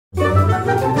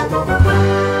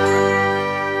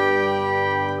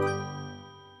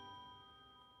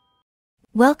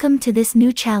Welcome to this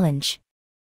new challenge.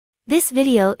 This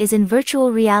video is in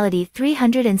virtual reality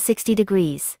 360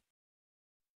 degrees.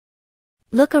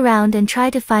 Look around and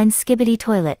try to find Skibidi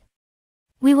toilet.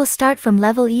 We will start from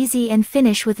level easy and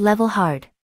finish with level hard.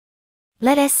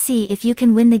 Let us see if you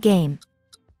can win the game.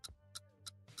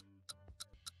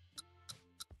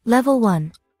 Level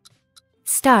 1.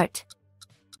 Start.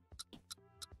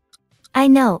 I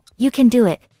know, you can do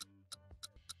it.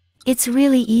 It's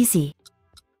really easy.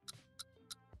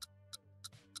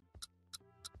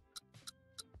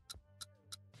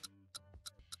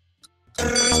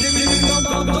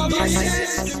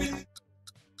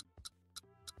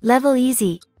 Level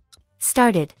easy.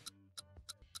 Started.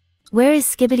 Where is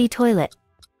Skibidi toilet?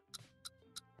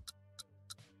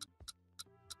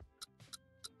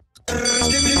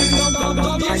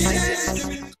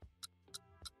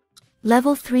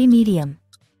 Level 3 medium.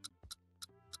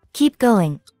 Keep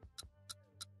going.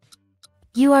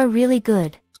 You are really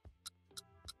good.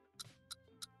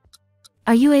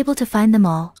 Are you able to find them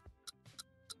all?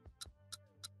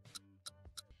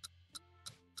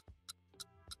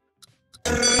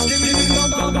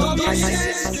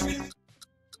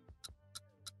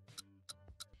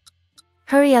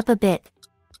 Hurry up a bit.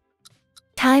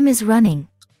 Time is running.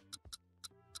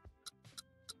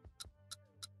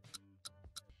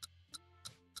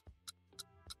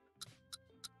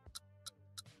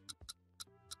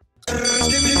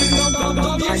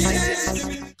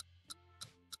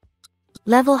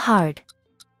 Level hard.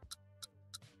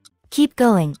 Keep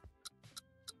going.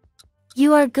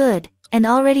 You are good, and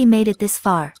already made it this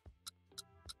far.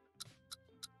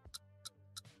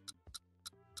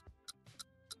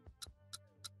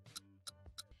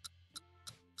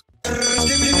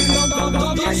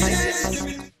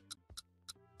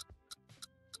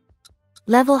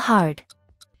 Level hard.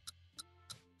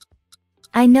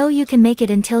 I know you can make it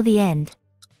until the end.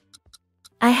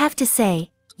 I have to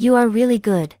say, you are really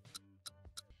good.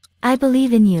 I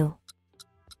believe in you.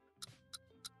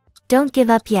 Don't give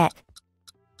up yet.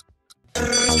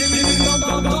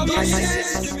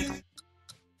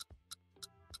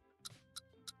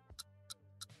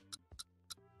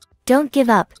 Don't give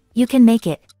up, you can make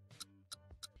it.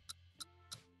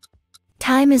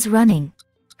 Time is running.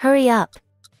 Hurry up.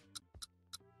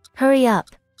 Hurry up.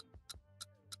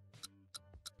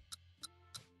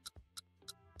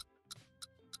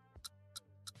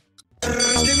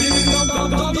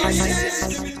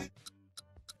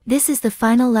 This is the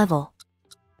final level.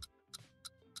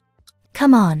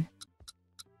 Come on.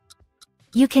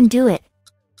 You can do it.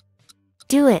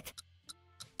 Do it.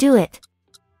 Do it.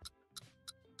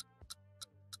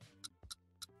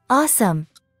 Awesome.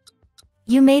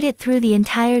 You made it through the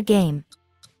entire game.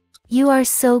 You are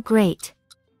so great.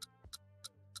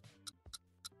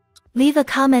 Leave a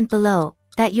comment below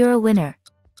that you're a winner.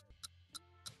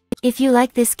 If you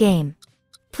like this game,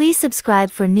 please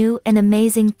subscribe for new and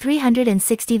amazing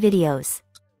 360 videos.